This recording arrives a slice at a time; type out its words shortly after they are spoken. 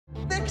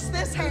fix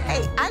this hair.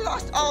 Hey, I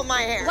lost all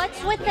my hair.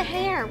 What's with the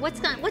hair?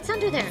 What's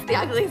under there? The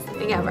ugliest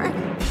thing ever.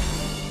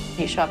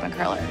 You show up in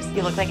curlers.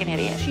 You look like an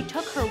idiot. She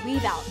took her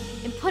weave out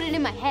and put it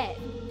in my head.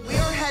 We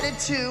are headed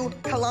to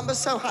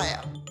Columbus,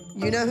 Ohio.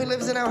 You know who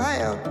lives in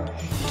Ohio?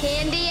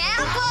 Candy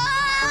apples!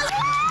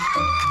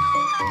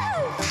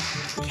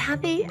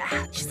 Kathy,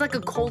 she's like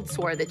a cold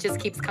sore that just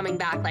keeps coming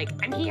back like,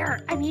 I'm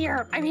here, I'm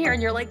here, I'm here.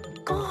 And you're like,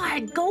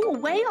 God, go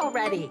away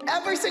already.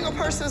 Every single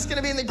person is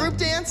gonna be in the group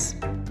dance.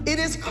 It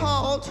is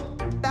called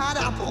Bad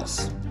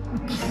Apples.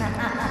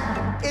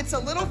 It's a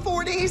little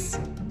 40s,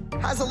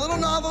 has a little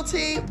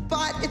novelty,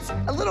 but it's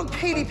a little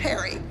Katy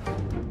Perry.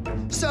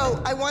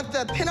 So I want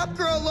the pinup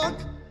girl look.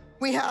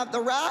 We have the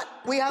rat,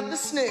 we have the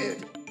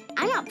snood.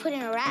 I'm not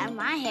putting a rat in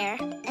my hair.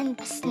 And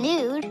a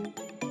snood?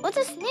 What's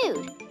a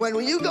snood? When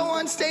you go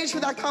on stage for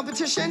that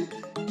competition,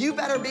 you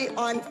better be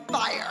on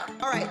fire.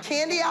 All right,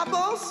 candy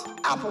apples,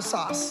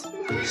 applesauce.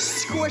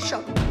 Squish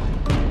them.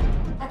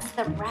 That's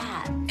the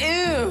rat.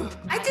 Ew.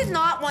 I did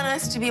not want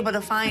us to be able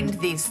to find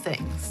these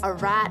things. A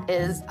rat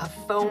is a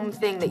foam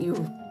thing that you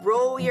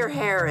roll your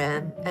hair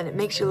in, and it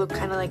makes you look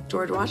kind of like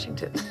George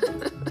Washington.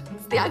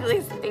 It's the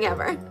ugliest thing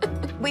ever.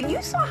 When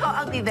you saw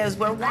how ugly those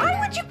were, why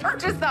would you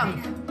purchase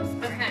them?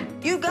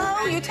 You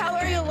go, you tell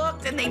her you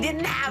looked, and they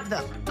didn't have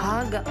them.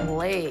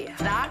 Ugly.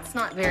 That's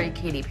not very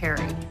Katy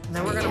Perry.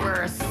 Then we're gonna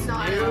wear a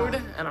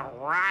snood and a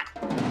rat.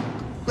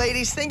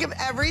 Ladies, think of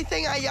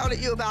everything I yelled at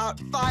you about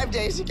 5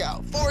 days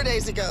ago, 4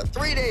 days ago,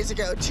 3 days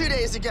ago, 2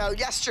 days ago,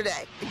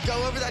 yesterday. Go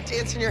over that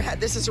dance in your head.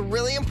 This is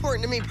really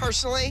important to me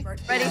personally.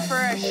 Ready for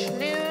a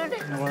snood?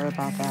 Don't worry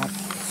about that.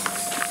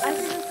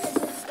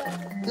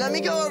 Let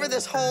me go over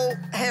this whole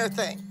hair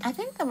thing. I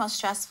think the most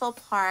stressful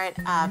part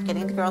of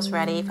getting the girls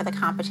ready for the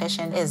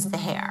competition is the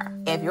hair.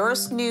 If your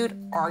snood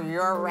or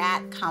your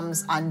rat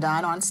comes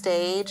undone on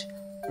stage,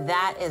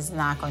 that is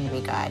not going to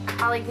be good.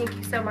 Holly, thank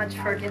you so much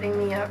for getting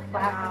me a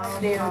black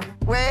snood.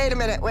 Wait a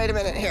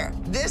minute here.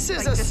 This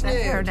is a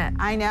snood.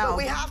 I know. But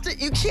we have to,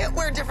 you can't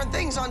wear different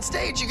things on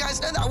stage. You guys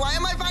know that. Why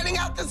am I finding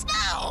out this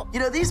now? You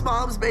know, these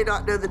moms may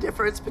not know the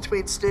difference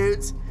between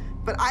snoods,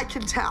 but I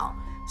can tell.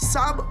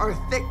 Some are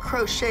thick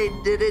crocheted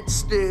knitted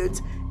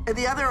snoods, and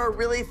the other are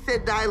really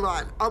thin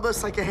nylon,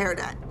 almost like a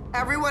hairnet.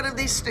 Every one of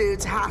these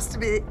snoods has to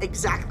be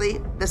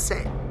exactly the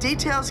same.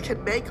 Details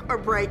can make or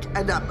break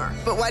a number.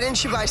 But why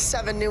didn't you buy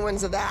 7 new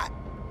ones of that?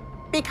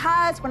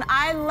 Because when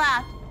I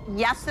left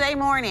yesterday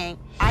morning,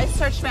 I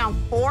searched around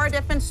 4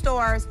 different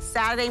stores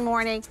Saturday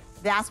morning.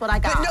 That's what I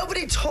got. But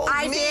nobody told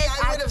me. Did.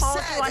 I would have told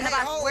said, you on the hey,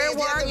 back. Holly, Where if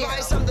you had were to you? buy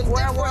something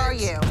Where different. were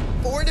you?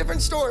 4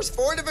 different stores,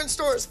 4 different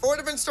stores, 4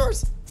 different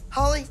stores.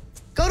 Holly,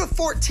 go to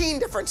 14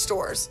 different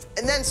stores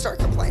and then start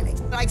complaining.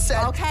 I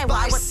said, okay,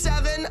 buy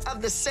 7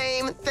 of the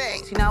same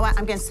thing. You know what?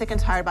 I'm getting sick and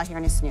tired about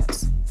hearing these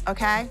snoods,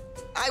 okay?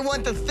 I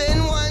want the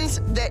thin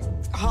ones that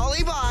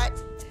Holly bought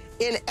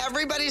in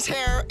everybody's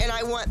hair, and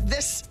I want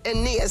this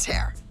in Nia's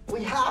hair.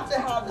 We have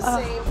to have the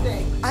same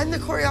thing. I'm the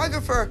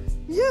choreographer.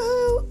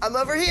 Yoo-hoo! I'm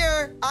over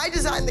here. I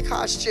designed the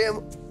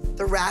costume.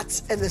 The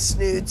rats and the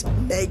snoods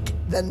make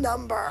the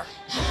number.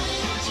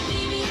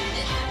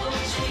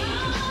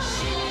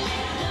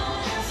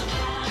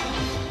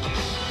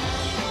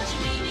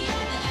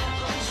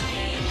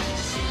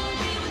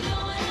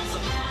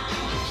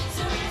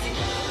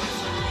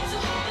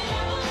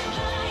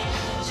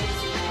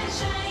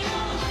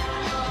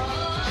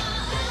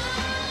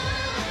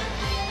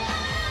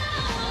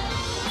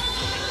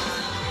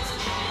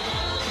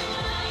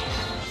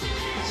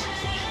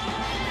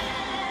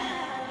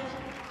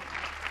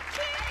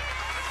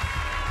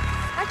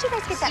 How'd you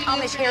guys get that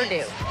Amish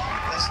hairdo?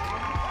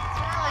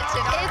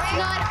 It's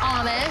not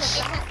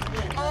Amish.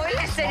 Oh,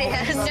 yes, it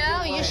is.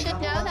 No, you should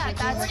know that.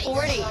 That's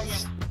 40.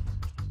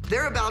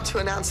 They're about to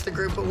announce the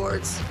group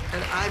awards,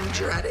 and I'm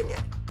dreading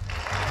it.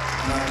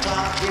 And our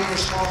top junior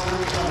small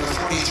group is number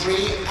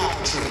 43,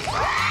 Apple Tree.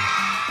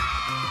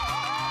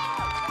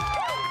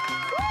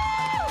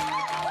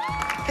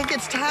 I think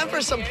it's time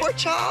for some pork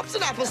chops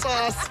and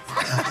applesauce.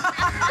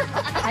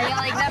 How do you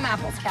like them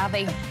apples,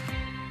 Kathy?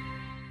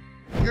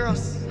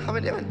 Girls, how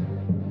we doing?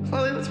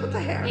 Chloe, what's with the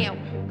hair? You.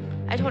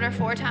 I told her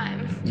 4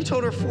 times. You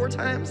told her 4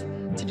 times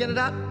to get it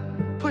up?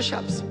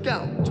 Push-ups,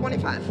 go,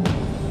 25.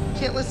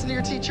 Can't listen to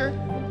your teacher?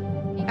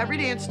 Every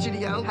dance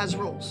studio has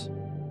rules.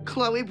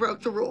 Chloe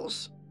broke the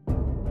rules.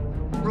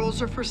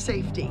 Rules are for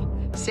safety.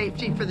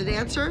 Safety for the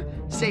dancer,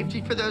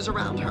 safety for those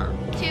around her.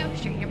 2,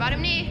 straighten your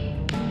bottom knee.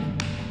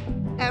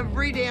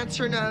 Every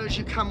dancer knows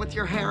you come with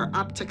your hair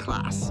up to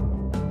class.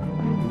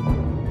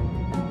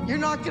 You're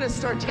not gonna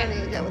start tanning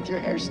again with your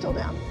hair still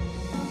down.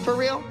 For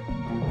real?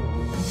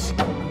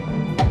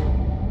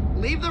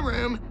 Leave the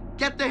room,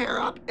 get the hair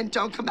up, and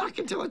don't come back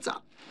until it's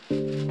up.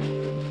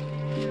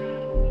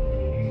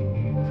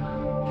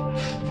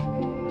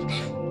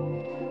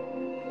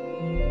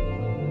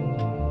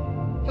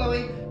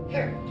 Chloe,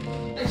 here,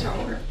 I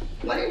told her.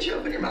 Why didn't you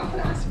open your mouth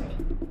and ask me?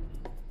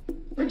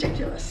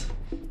 Ridiculous.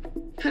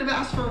 Could have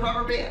asked for a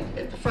rubber band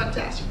at the front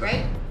desk,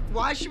 right?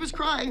 Why she was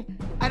crying,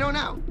 I don't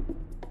know.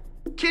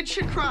 Kids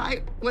should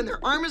cry when their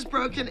arm is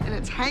broken and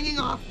it's hanging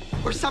off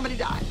or somebody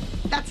died.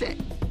 That's it.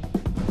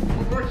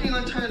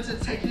 turns,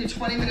 it's taking you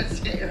 20 minutes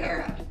to get your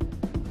hair up.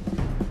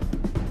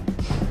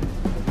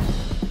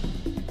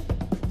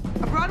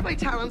 A Broadway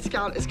talent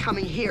scout is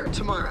coming here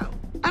tomorrow.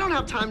 I don't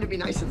have time to be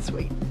nice and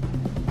sweet.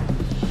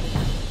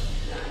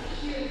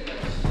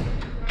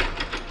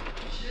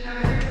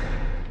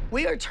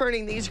 We are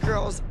turning these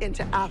girls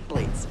into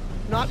athletes,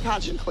 not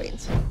pageant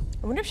queens.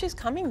 I wonder if she's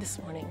coming this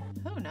morning.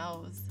 Who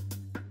knows?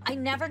 I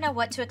never know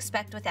what to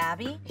expect with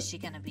Abby. Is she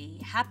gonna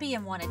be happy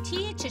and wanna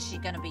teach? Is she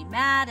gonna be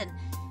mad and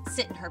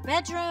sit in her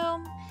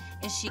bedroom?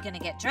 Is she gonna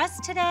get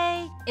dressed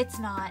today? It's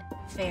not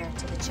fair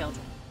to the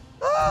children.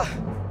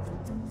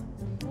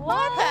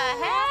 What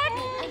the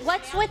heck?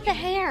 What's with the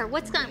hair?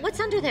 What's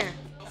under there?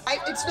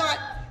 It's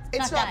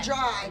not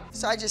dry,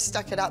 so I just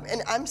stuck it up,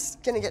 and I'm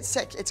gonna get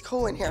sick. It's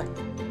cool in here.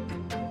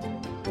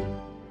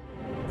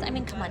 I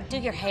mean, come on, do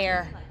your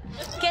hair.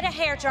 Get a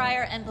hair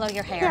dryer and blow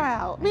your hair.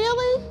 Girl,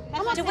 really?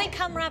 Do we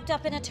come wrapped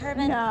up in a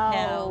turban?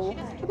 No.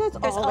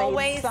 There's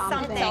always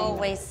something. It's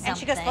always something. And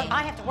she goes, but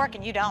I have to work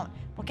and you don't.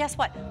 Well, guess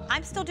what?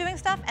 I'm still doing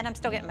stuff and I'm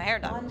still getting my hair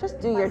done. Just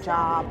do your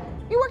job.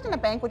 You worked in a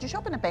bank. Would you show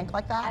up in a bank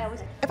like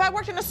that? If I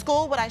worked in a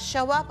school, would I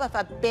show up with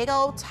a big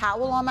old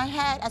towel on my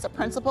head as a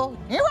principal?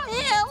 Here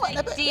I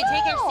am. Do you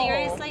take her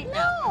seriously?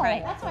 No.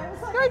 Right. That's why I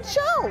was like, you're a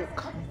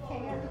joke.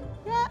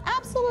 You're an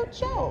absolute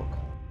joke.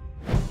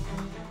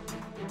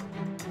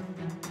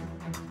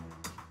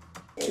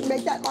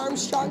 Make that arm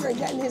stronger and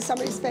get into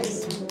somebody's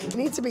face. It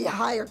needs to be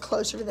higher,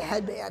 closer to the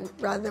headband,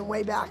 rather than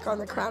way back on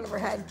the crown of her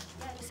head.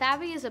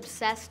 Savvy is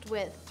obsessed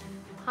with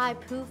high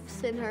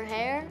poofs in her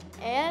hair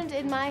and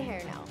in my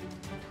hair now.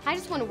 I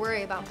just want to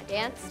worry about my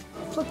dance.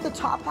 Flip the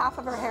top half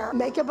of her hair,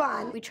 make a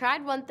bun. We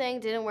tried one thing,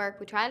 didn't work.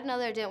 We tried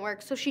another, it didn't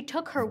work. So she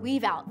took her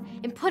weave out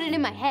and put it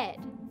in my head.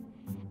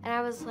 And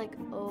I was like,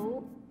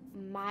 oh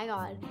my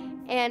God.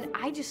 And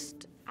I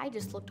just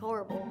looked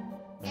horrible.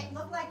 It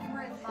looked like you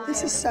were in love.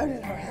 This is sewed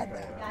in her head,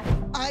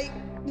 though. I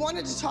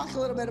wanted to talk a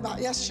little bit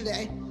about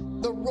yesterday,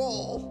 the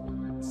role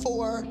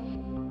for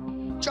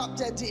Drop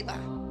Dead Diva.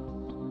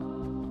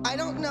 I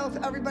don't know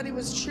if everybody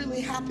was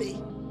truly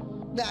happy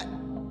that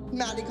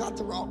Maddie got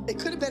the role. It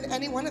could have been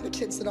any one of the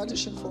kids that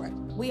auditioned for it.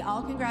 We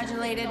all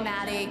congratulated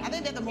Maddie. I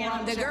think they're the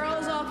moron. The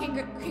girls all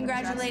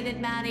congratulated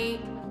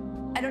Maddie.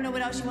 I don't know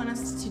what else you want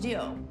us to do.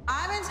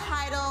 I'm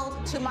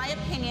entitled to my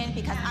opinion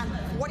because I'm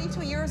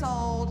 42 years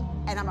old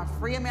and I'm a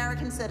free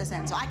American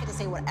citizen, so I get to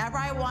say whatever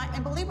I want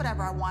and believe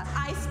whatever I want.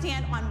 I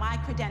stand on my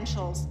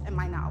credentials and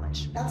my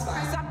knowledge. That's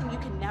fine. Something you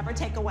can never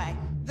take away.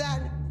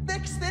 Then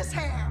fix this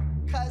hair,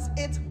 because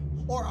it's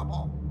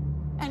horrible.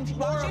 And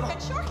why don't you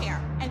fix your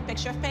hair and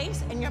fix your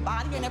face and your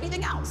body and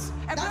everything else?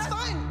 And that's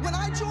fine. When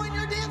I join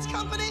your dance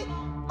company,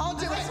 I'll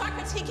do it. Let's start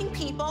critiquing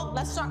people.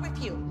 Let's start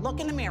with you.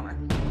 Look in the mirror.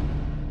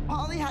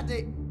 Holly had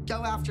to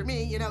go after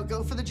me, you know,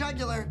 go for the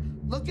jugular.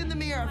 Look in the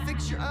mirror,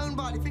 fix your own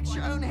body, fix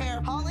your own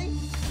hair. Holly,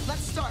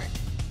 let's start.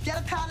 Get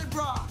a padded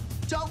bra.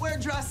 Don't wear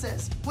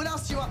dresses. What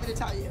else do you want me to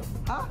tell you,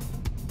 huh?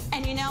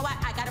 And you know what?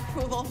 I got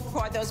approval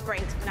for those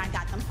braids when I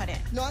got them put in.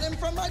 Not in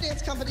from my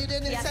dance company,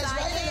 didn't it? Yes, It says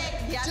right in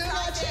it. Yes, do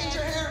not change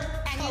your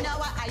hair. And you know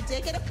what? I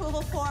did get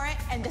approval for it,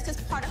 and this is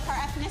part of her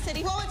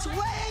ethnicity. Well, it's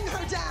weighing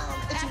her down.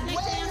 It's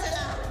weighing her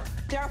down.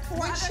 There are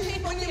four other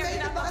people when you here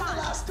made the that bun the want.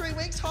 last 3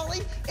 weeks,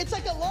 Holly, it's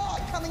like a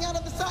log coming out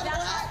of the side of her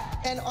head.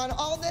 And on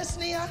all this,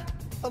 Nia,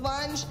 the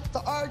lunge,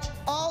 the arch,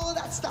 all of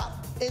that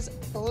stuff is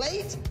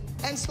late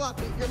and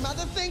sloppy. Your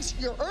mother thinks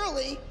you're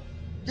early,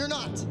 you're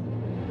not.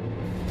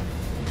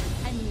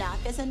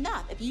 Enough is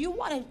enough. If you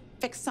want to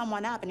fix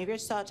someone up, and if you're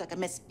such like a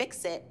Miss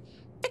Fix-It,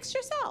 fix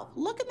yourself.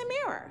 Look in the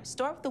mirror.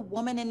 Start with the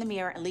woman in the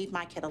mirror and leave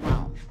my kid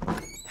alone.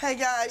 Hey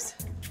guys,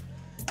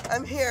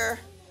 I'm here.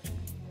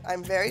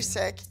 I'm very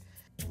sick.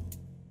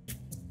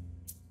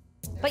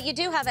 But you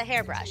do have a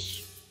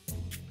hairbrush,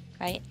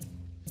 right?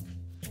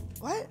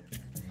 What?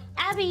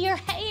 Abby, your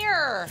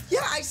hair.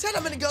 Yeah, I said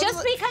I'm gonna go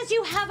Just because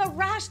you have a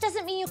rash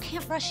doesn't mean you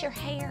can't brush your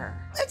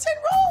hair. It's in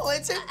roll,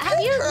 it's in Have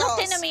you curls.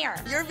 looked in the mirror?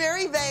 You're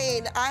very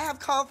vain. I have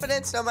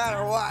confidence no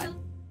matter what.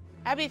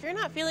 Abby, if you're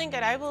not feeling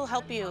good, I will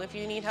help you. If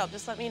you need help,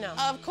 just let me know.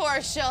 Of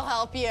course she'll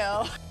help you.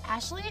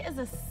 Ashley is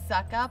a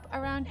suck-up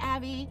around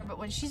Abby, but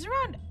when she's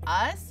around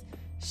us,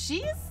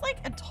 she's like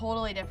a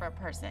totally different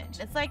person.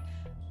 It's like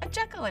a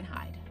Jekyll and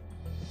Hyde.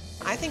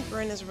 I think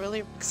Bryn is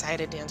really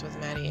excited to dance with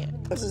Maddie.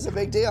 This is a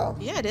big deal.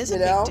 Yeah, it is a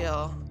big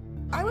deal.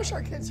 I wish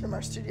our kids from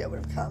our studio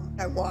would have come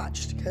and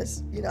watched,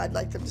 because, you know, I'd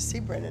like them to see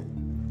Bryn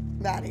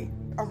and Maddie.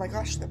 Oh my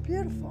gosh, they're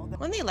beautiful.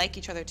 When they like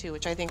each other too,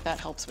 which I think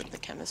that helps with the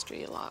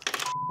chemistry a lot.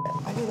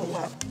 I need a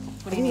wet.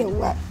 What do you need? I need a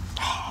wet.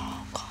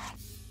 Oh, God.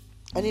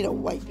 I need a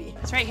wipey.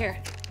 It's right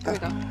here. Here we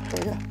go. There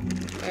we go.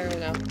 There we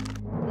go.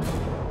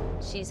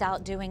 She's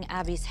out doing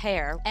Abby's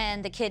hair,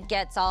 and the kid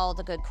gets all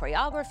the good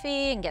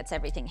choreography and gets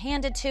everything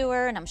handed to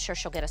her, and I'm sure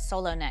she'll get a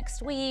solo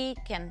next week,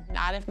 and...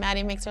 Not if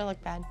Maddie makes her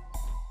look bad.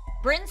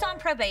 Bryn's on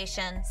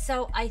probation,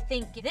 so I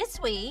think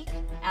this week,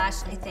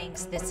 Ashley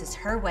thinks this is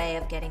her way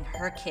of getting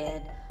her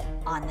kid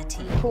on the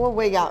team. Pull a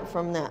wig out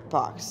from that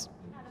box.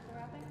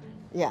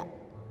 Yeah.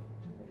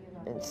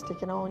 And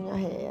stick it on your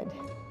head.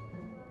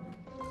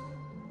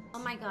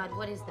 my God,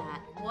 what is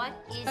that? What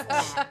is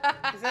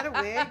that? Is that a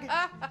wig?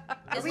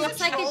 This looks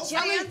like a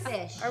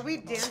jellyfish. Are we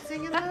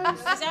dancing in those?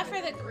 Is that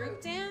for the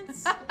group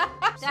dance?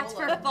 That's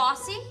for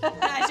Bossy?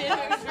 Imagine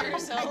it was for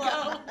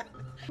solo.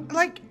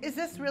 Like, is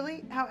this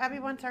really how Abby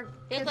wants our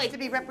kids to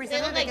be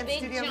represented against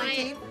Studio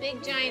 19?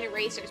 Big giant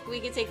erasers. We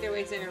could take their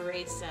wigs and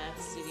erase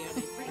Studio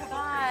 19. Oh my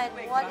God,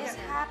 what is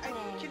happening?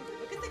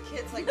 Look at the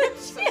kids like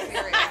so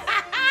serious.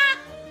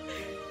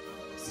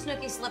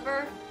 Snooki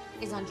Slipper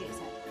is on Jay's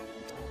head.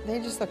 They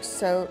just look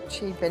so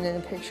cheap, and in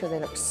the picture, they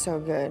look so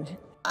good.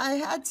 I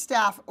had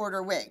staff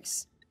order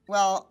wigs.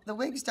 Well, the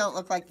wigs don't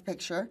look like the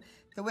picture.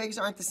 The wigs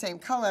aren't the same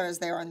color as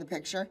they are in the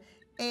picture.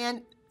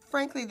 And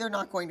frankly, they're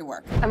not going to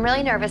work. I'm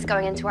really nervous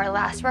going into our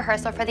last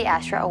rehearsal for the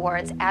Astra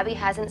Awards. Abby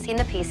hasn't seen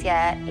the piece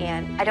yet,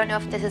 and I don't know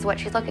if this is what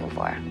she's looking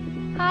for.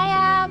 Hi,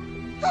 Ab.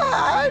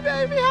 Hi,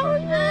 baby. How are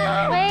you?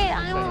 Wait,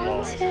 I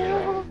want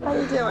to. How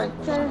you doing?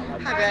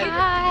 Hi, baby.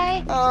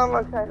 Hi. Oh, I'm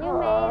okay. You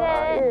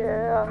made it.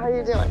 Yeah. How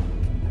you doing?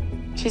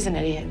 She's an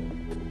idiot.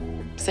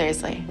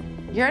 Seriously.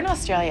 You're in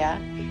Australia.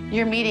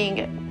 You're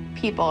meeting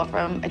people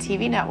from a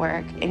TV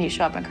network, and you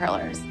show up in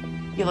curlers.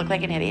 You look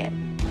like an idiot.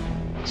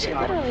 She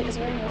literally is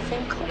wearing the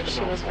same clothes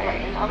she was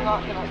wearing.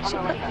 She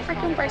put a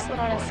freaking bracelet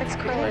on and 6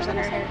 curlers in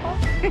her hair.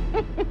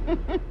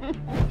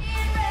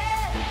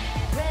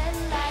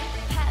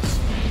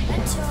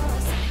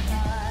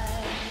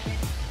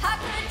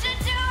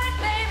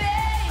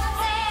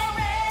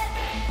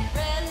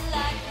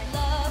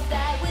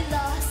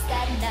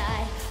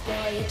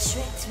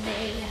 Tricked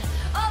me.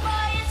 Oh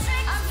boy, you tricked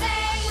me. I'm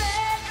saying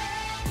red.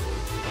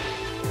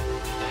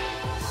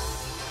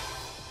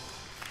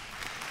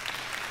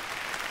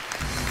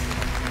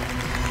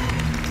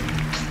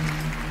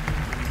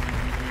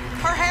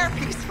 Her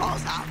hairpiece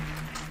falls out.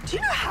 Do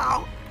you know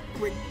how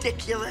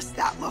ridiculous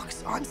that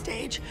looks on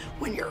stage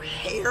when your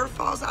hair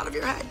falls out of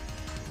your head?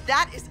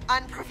 That is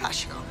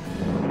unprofessional.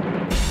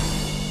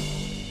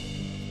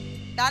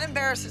 That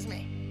embarrasses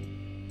me.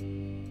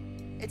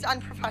 It's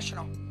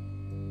unprofessional.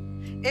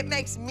 It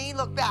makes me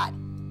look bad.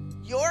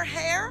 Your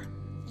hair,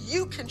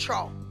 you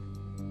control.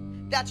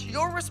 That's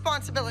your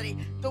responsibility.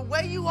 The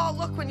way you all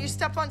look when you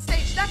step on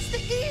stage, that's the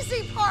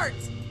easy part.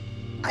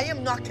 I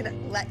am not gonna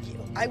let you,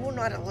 I will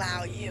not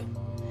allow you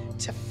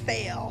to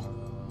fail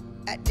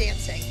at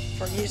dancing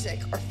for music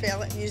or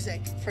fail at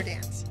music for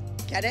dance.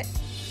 Get it?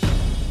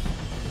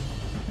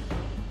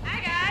 Hi,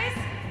 guys.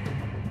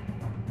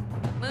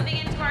 Moving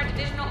into our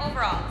divisional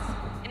overalls.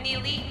 In the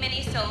Elite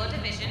Mini Solo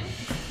Division,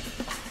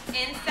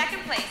 in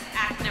second place,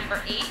 act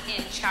number 8,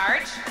 In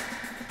Charge.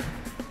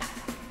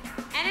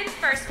 And in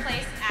first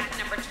place, act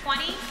number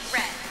 20,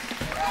 Red.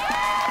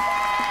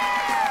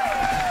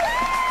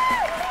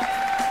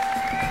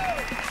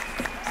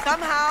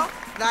 Somehow,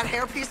 that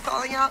hairpiece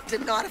falling out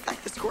did not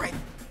affect the scoring.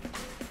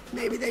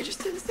 Maybe they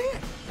just didn't see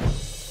it.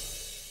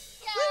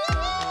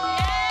 Yay!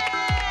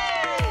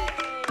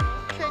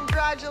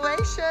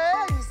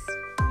 Congratulations.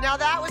 Now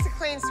that was a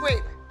clean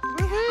sweep.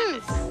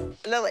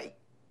 Lily,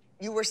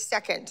 you were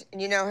second,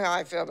 and you know how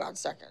I feel about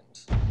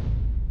second.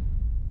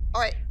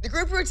 All right, the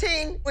group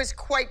routine was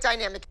quite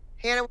dynamic.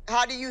 Hannah,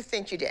 how do you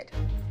think you did?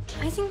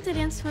 I think the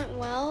dance went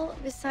well,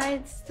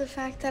 besides the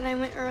fact that I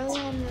went early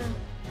on the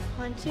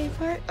Ponte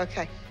part.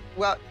 Okay,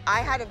 well,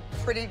 I had a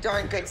pretty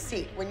darn good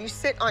seat. When you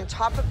sit on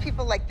top of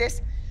people like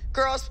this,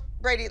 girls,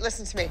 Brady,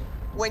 listen to me.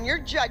 When you're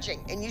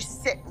judging and you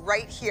sit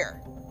right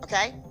here,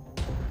 okay?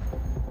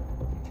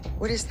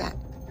 What is that?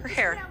 Her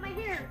hair. My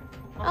hair.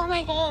 Oh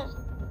my God.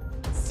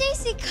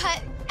 Stacy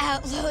cut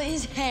out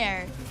Lily's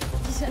hair.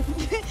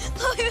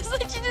 Lily was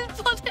like, you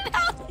just pulled it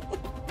out.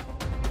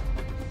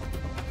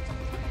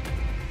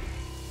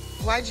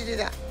 Why'd you do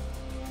that?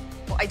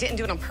 Well, I didn't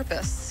do it on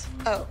purpose.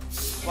 Oh.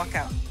 Walk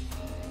out.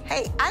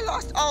 Hey, I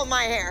lost all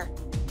my hair.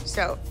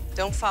 So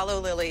don't follow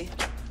Lily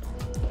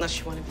unless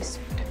you want to be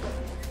sued.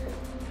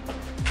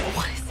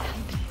 What is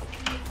happening?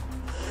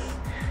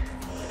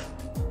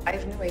 I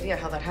have no idea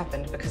how that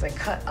happened because I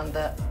cut on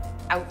the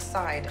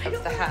outside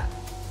of the hat.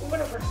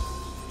 Whatever.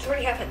 It's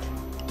already happened.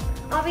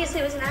 Obviously,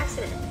 it was an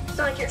accident. It's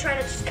not like you're trying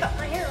to just cut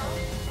my hair off.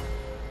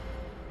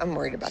 I'm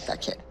worried about that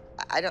kid.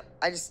 I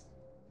just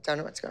don't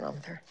know what's going on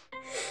with her.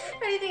 How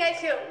do you think I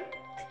feel?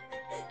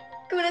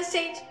 Going on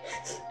stage,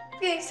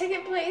 getting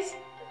second place.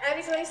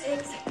 Abby's going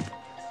sixth.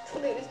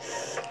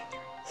 Please.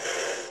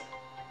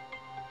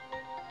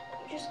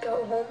 Just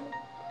go home.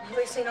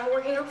 Obviously not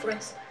working out for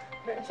us.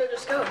 So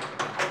just go.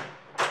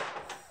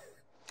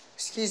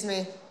 Excuse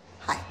me.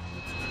 Hi.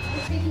 I'm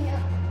freaking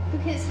out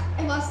because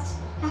I lost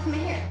half of my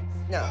hair.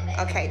 No,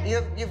 okay, you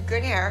have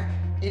good hair.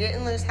 You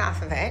didn't lose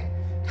half of it.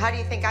 How do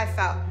you think I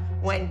felt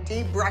when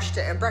Dee brushed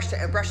it and brushed it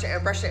and brushed it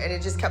and brushed it and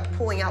it just kept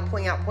pulling out,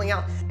 pulling out, pulling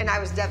out, and I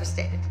was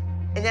devastated.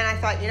 And then I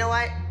thought, you know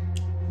what?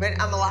 But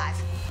I'm alive.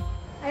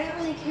 I don't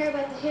really care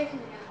about the hair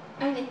coming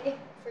out. I mean,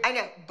 I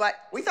know, but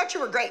we thought you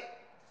were great.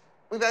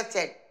 We both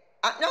did.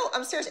 No,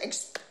 I'm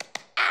serious.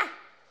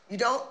 You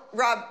don't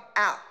rub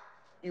out.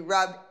 You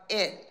rub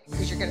in,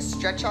 because you're gonna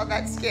stretch all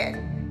that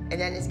skin, and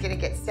then it's gonna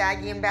get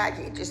saggy and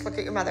baggy. Just look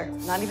at your mother.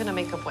 Not even a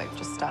makeup wipe,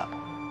 just stop.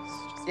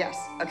 Yes,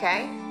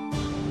 okay?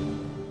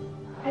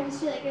 I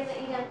just feel like I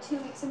let you down 2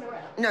 weeks in a row.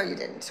 No, you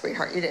didn't,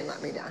 sweetheart. You didn't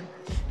let me down.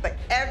 But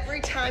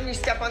every time you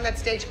step on that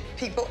stage,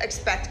 people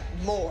expect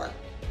more,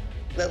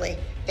 Lily.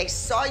 They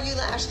saw you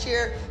last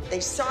year. They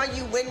saw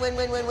you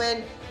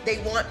win. They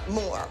want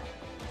more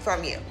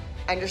from you.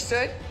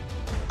 Understood?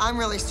 I'm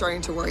really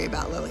starting to worry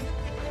about Lily.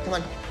 Come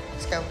on,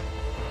 let's go.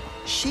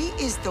 She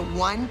is the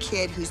one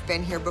kid who's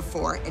been here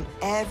before, and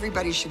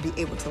everybody should be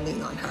able to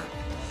lean on her.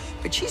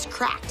 But she's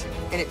cracked,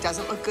 and it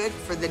doesn't look good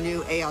for the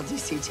new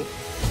ALDC team.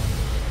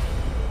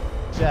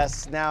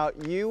 Jess, now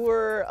you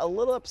were a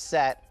little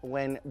upset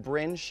when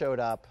Bryn showed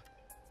up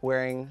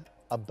wearing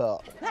a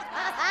bow.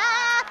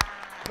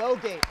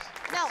 Bowgate.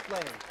 No.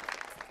 Explain.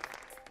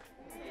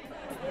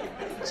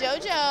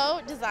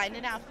 JoJo designed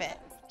an outfit.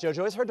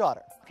 JoJo is her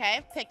daughter.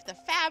 Okay, picked the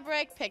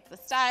fabric, picked the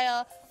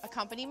style, a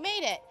company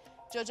made it.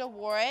 JoJo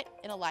wore it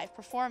in a live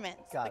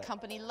performance. The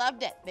company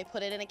loved it. They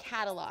put it in a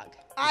catalog.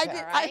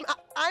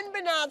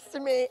 Unbeknownst to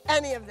me,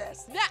 any of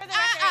this.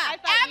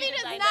 Abby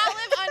does not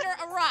live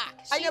under a rock.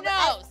 She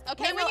knows.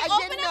 Okay, when you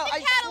open up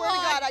the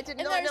catalog, I did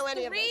not know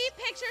any of this.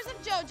 There's 3 pictures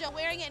of JoJo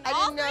wearing it in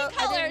all 3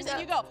 colors, and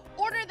you go,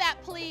 order that,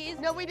 please.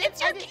 No, we didn't.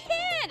 It's your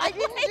kid. I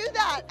didn't do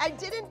that. I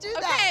didn't do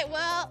that. Okay,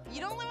 well,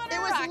 you don't live under a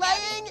rock. It was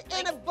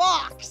laying in a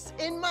box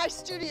in my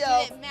studio.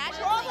 Did it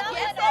magically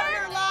get for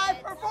your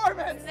live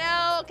performance.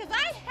 No, because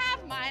I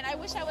have mine. I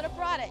wish I would have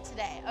brought it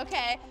today,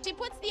 okay? She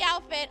puts the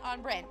outfit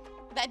on Bryn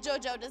that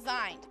JoJo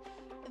designed.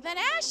 Then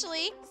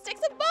Ashley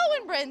sticks a bow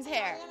in Bryn's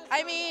hair.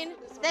 I mean,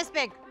 this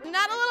big.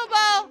 Not a little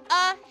bow,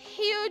 a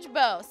huge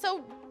bow.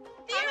 So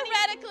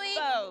theoretically,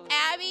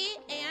 Abby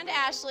and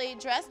Ashley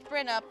dressed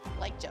Bryn up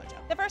like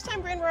JoJo. The first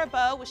time Bryn wore a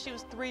bow was she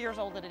was 3 years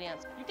old at a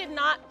dance. You did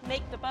not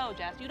make the bow,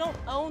 Jess. You don't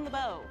own the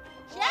bow.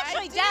 She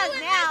actually does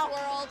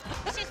now.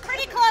 She's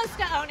pretty close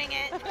to owning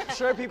it. I'm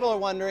sure people are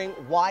wondering,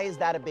 why is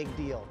that a big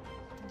deal?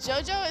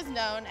 JoJo is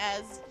known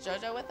as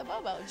JoJo with a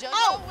bow.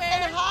 JoJo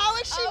wears and how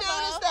is she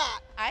known as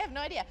that? I have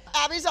no idea.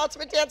 Abby's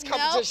Ultimate Dance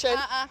Competition.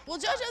 No, Well,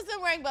 JoJo's been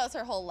wearing bows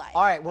her whole life.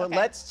 All right, well,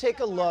 let's take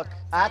a look.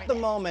 At the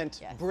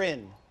moment,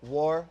 Bryn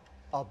wore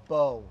a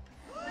bow.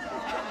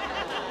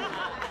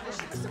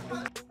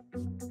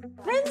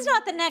 Bryn's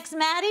not the next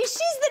Maddie,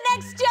 she's the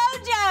next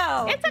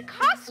JoJo. It's a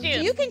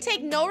costume. You can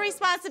take no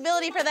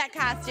responsibility for that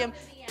costume.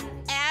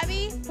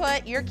 Abby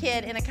put your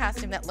kid in a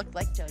costume that looked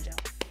like JoJo.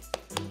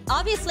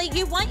 Obviously,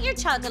 you want your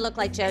child to look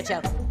like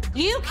JoJo.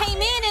 You came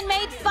in and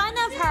made fun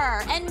of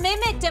her and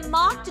mimicked and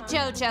mocked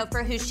JoJo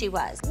for who she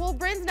was. Well,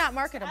 Bryn's not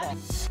marketable.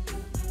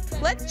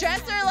 Let's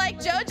dress her like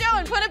JoJo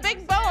and put a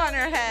big bow on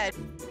her head.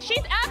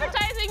 She's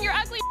advertising your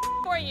ugly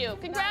for you.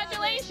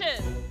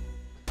 Congratulations.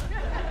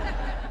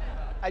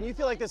 And you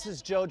feel like this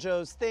is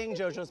JoJo's thing,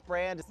 JoJo's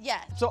brand?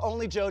 Yes. So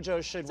only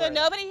JoJo should wear it.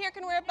 So nobody here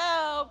can wear a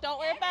bow. Don't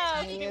wear a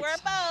bow. If you wear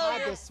a bow,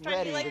 you're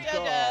trying to be like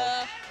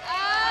JoJo.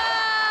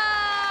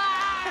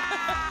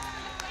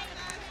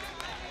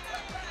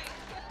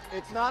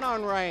 It's not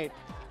on right.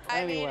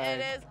 I mean, Anyway.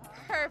 it is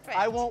perfect.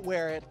 I won't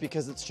wear it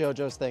because it's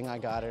JoJo's thing. I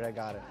got it.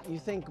 You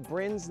think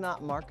Bryn's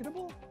not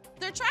marketable?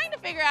 They're trying to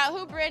figure out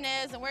who Bryn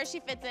is and where she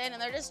fits in,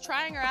 and they're just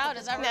trying her out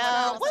as everyone No,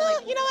 else.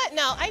 well, you know what?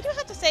 No, I do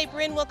have to say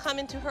Bryn will come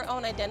into her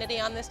own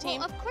identity on this team.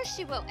 Well, of course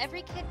she will.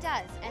 Every kid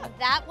does. And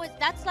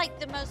That's like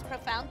the most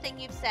profound thing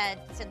you've said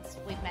since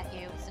we've met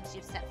you, since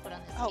you've set foot on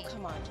this team. Oh,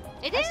 come on.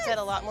 It I've is. said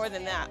a lot more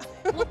than that.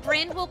 Well,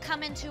 Bryn will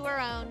come into her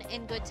own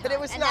in good time. But it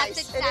was and nice,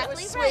 that's exactly and it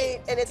was right.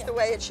 sweet, and it's the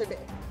way it should be.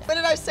 What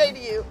did I say to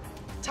you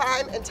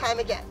time and time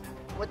again?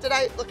 What did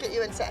I look at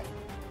you and say?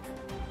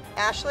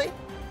 Ashley,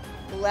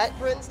 let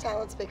Bryn's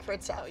talent speak for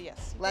itself. Oh,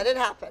 yes. Let it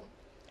happen.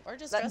 Or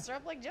just dress her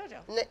up like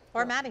JoJo.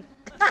 Or Maddie.